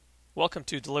Welcome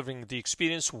to Delivering the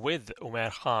Experience with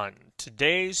Umair Khan.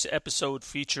 Today's episode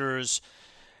features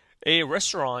a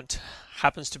restaurant,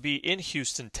 happens to be in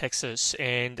Houston, Texas,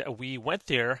 and we went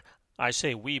there. I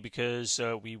say we because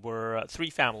we were three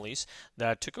families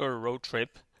that took a road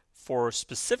trip for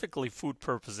specifically food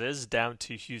purposes down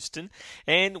to Houston,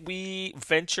 and we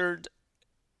ventured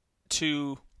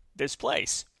to this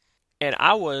place. And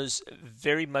I was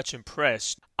very much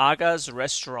impressed. Aga's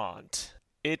Restaurant.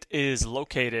 It is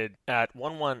located at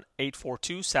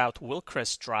 11842 South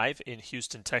Wilcrest Drive in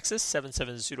Houston, Texas,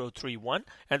 77031,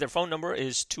 and their phone number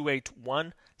is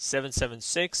 281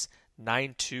 776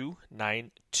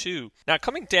 9292. Now,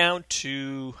 coming down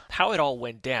to how it all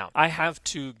went down, I have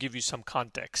to give you some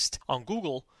context. On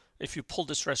Google, if you pull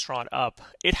this restaurant up,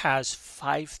 it has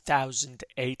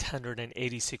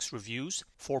 5,886 reviews,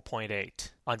 4.8.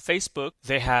 On Facebook,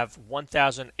 they have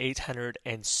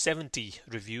 1,870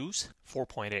 reviews,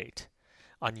 4.8.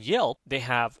 On Yelp, they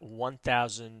have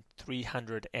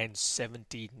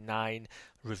 1,379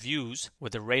 reviews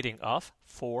with a rating of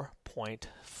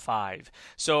 4.5.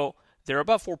 So they're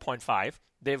above 4.5.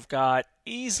 They've got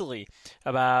easily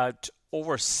about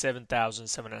over 7,000,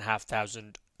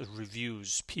 7,500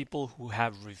 reviews, people who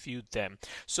have reviewed them.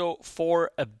 So for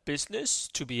a business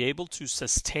to be able to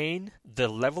sustain the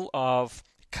level of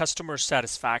customer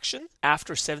satisfaction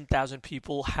after 7,000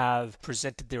 people have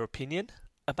presented their opinion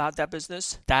about that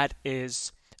business, that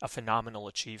is a phenomenal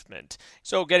achievement.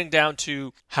 So getting down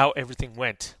to how everything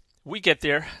went. We get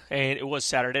there, and it was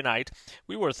Saturday night.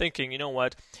 We were thinking, you know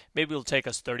what, maybe it'll take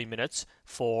us 30 minutes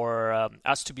for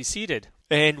us to be seated.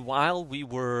 And while we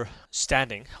were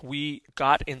standing, we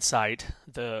got inside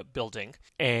the building,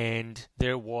 and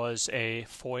there was a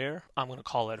foyer. I'm going to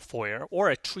call it a foyer or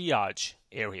a triage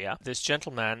area. This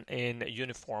gentleman in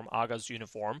uniform, Aga's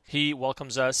uniform, he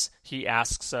welcomes us. He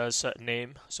asks us a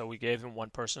name, so we gave him one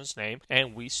person's name,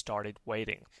 and we started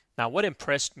waiting. Now, what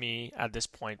impressed me at this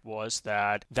point was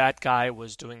that that guy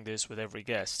was doing this with every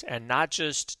guest, and not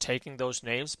just taking those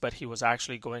names, but he was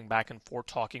actually going back and forth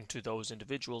talking to those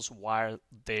individuals while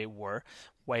they were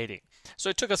waiting. So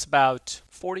it took us about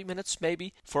 40 minutes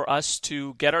maybe for us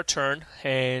to get our turn,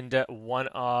 and one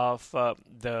of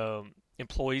the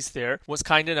employees there was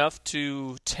kind enough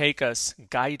to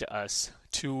guide us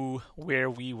to where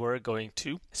we were going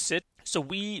to sit. So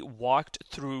we walked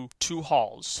through two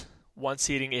halls, one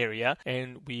seating area,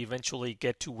 and we eventually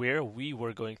get to where we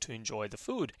were going to enjoy the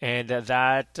food. And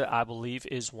that, I believe,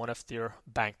 is one of their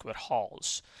banquet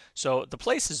halls. So the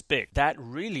place is big. That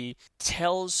really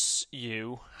tells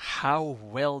you how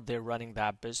well they're running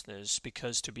that business,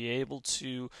 because to be able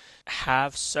to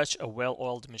have such a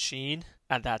well-oiled machine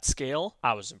at that scale,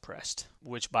 I was impressed,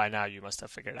 which by now you must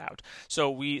have figured out. So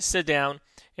we sit down,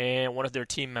 and one of their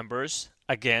team members,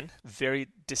 again, very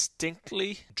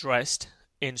distinctly dressed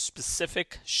in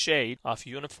specific shade of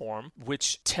uniform,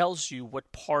 which tells you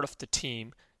what part of the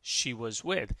team she was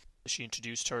with. She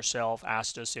introduced herself,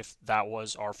 asked us if that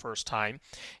was our first time,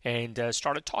 and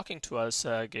started talking to us,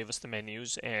 gave us the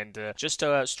menus, and just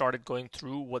started going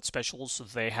through what specials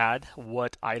they had,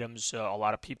 what items a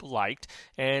lot of people liked,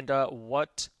 and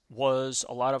what was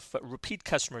a lot of repeat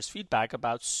customers' feedback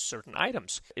about certain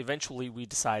items. Eventually, we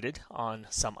decided on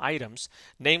some items.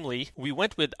 Namely, we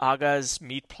went with Aga's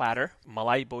meat platter,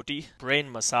 malai boti, brain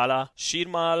masala,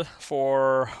 shirmal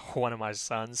for one of my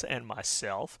sons and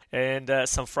myself, and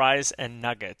some fries and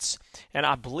nuggets. And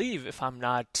I believe, if I'm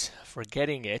not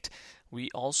forgetting it, we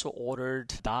also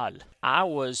ordered dal. I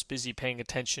was busy paying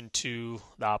attention to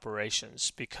the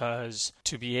operations, because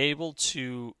to be able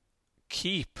to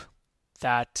keep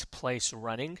that place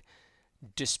running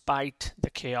despite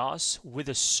the chaos with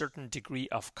a certain degree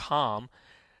of calm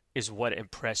is what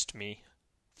impressed me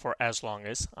for as long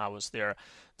as I was there.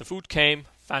 The food came,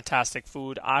 fantastic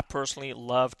food. I personally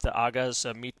loved the Aga's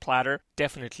meat platter.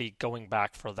 Definitely going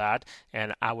back for that,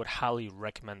 and I would highly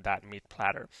recommend that meat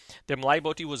platter. Their malai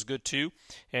boti was good too,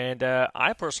 and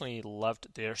I personally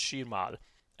loved their shirmal.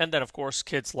 And then, of course,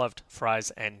 kids loved fries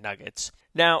and nuggets.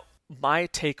 Now, my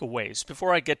takeaways.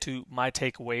 Before I get to my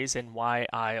takeaways and why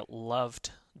I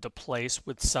loved the place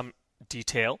with some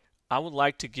detail, I would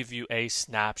like to give you a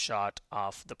snapshot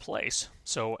of the place.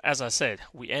 So, as I said,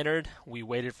 we entered, we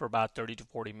waited for about 30 to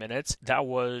 40 minutes. That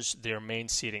was their main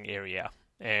seating area,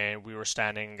 and we were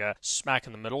standing smack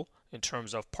in the middle in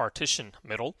terms of partition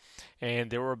middle,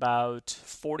 and there were about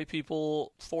 40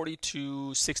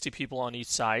 to 60 people on each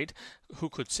side who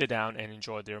could sit down and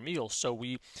enjoy their meal. So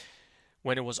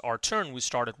when it was our turn, we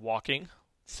started walking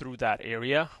through that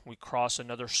area. We crossed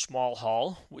another small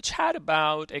hall, which had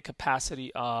about a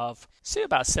capacity of, say,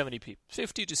 about 70 people,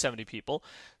 50 to 70 people.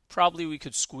 Probably we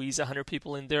could squeeze 100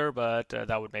 people in there, but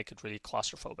that would make it really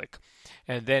claustrophobic.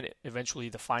 And then eventually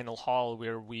the final hall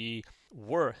where we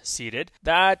were seated,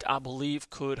 that I believe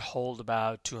could hold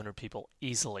about 200 people,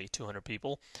 easily 200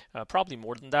 people. Probably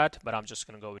more than that, but I'm just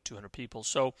going to go with 200 people.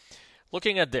 So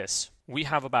looking at this, we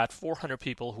have about 400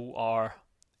 people who are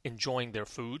enjoying their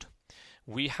food.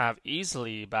 We have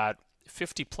easily about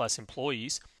 50 plus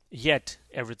employees, yet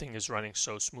everything is running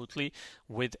so smoothly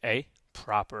with a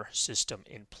proper system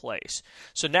in place.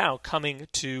 So now coming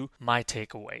to my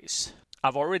takeaways.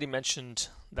 I've already mentioned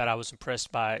that I was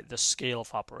impressed by the scale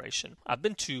of operation. I've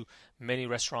been to many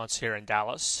restaurants here in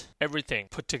Dallas, everything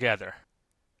put together.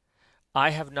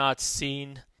 I have not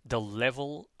seen the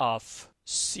level of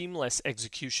seamless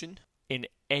execution in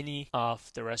any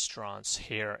of the restaurants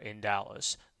here in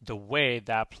Dallas, the way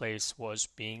that place was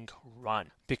being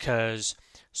run, because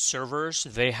servers,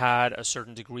 they had a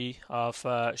certain degree of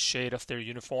shade of their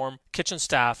uniform. Kitchen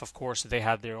staff, of course, they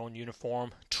had their own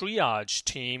uniform. Triage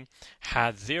team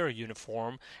had their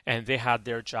uniform and they had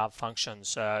their job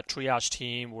functions. Triage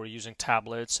team were using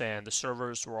tablets and the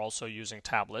servers were also using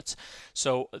tablets.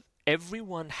 So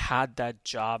everyone had that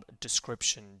job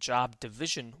description. Job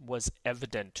division was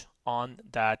evident on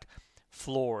that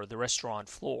floor, the restaurant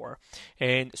floor.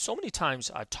 And so many times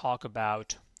I talk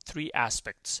about three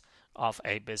aspects of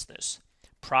a business: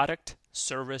 product,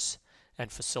 service,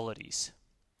 and facilities.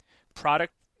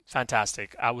 Product,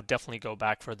 fantastic. I would definitely go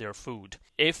back for their food.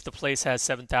 If the place has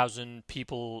 7,000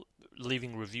 people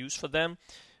leaving reviews for them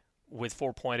with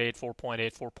 4.8,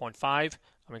 4.8, 4.5,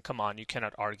 I mean, come on, you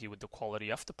cannot argue with the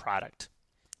quality of the product.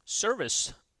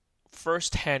 Service,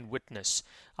 first-hand witness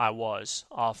I was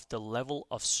of the level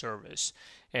of service.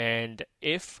 And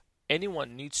if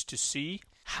anyone needs to see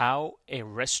how a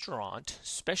restaurant,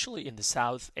 especially in the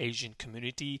South Asian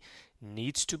community,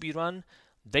 needs to be run,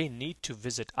 they need to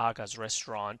visit Aga's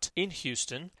restaurant in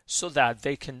Houston so that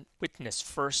they can witness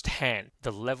firsthand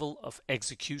the level of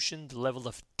execution, the level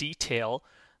of detail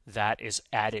that is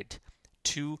added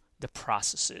to the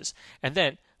processes. And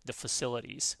then the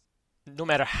facilities. No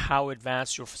matter how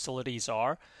advanced your facilities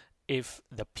are, if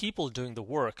the people doing the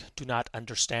work do not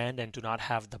understand and do not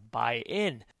have the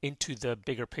buy-in into the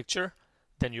bigger picture,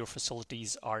 then your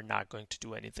facilities are not going to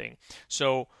do anything.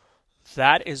 So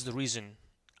that is the reason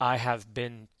I have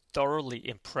been thoroughly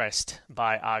impressed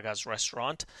by Aga's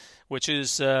restaurant, which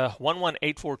is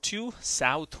 11842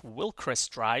 South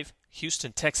Wilcrest Drive,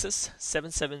 Houston, Texas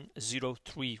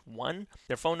 77031.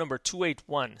 Their phone number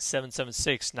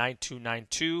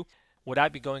 281-776-9292. Would I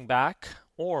be going back,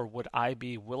 or would I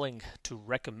be willing to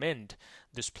recommend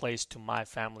this place to my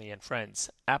family and friends?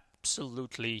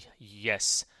 Absolutely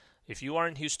yes. If you are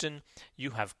in Houston,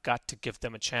 you have got to give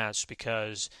them a chance,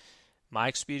 because my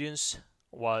experience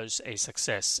was a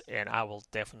success and I will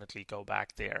definitely go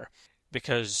back there,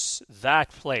 because that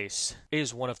place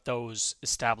is one of those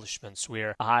establishments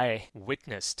where I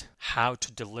witnessed how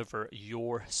to deliver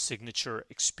your signature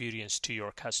experience to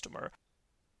your customer.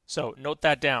 So note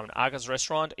that down. Aga's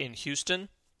restaurant in Houston.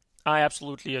 I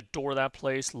absolutely adore that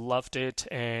place, loved it,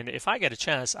 and if I get a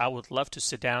chance, I would love to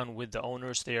sit down with the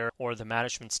owners there or the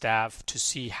management staff to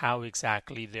see how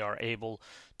exactly they are able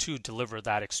to deliver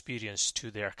that experience to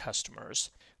their customers.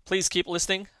 Please keep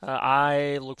listening.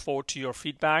 I look forward to your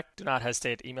feedback. Do not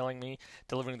hesitate emailing me,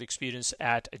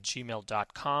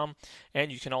 deliveringtheexperience@gmail.com.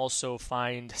 And you can also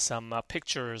find some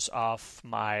pictures of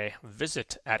my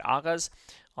visit at Aga's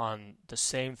on the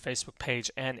same Facebook page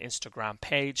and Instagram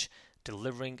page,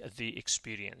 Delivering the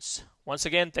Experience. Once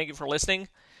again, thank you for listening.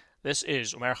 This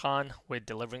is Umair Khan with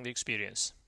Delivering the Experience.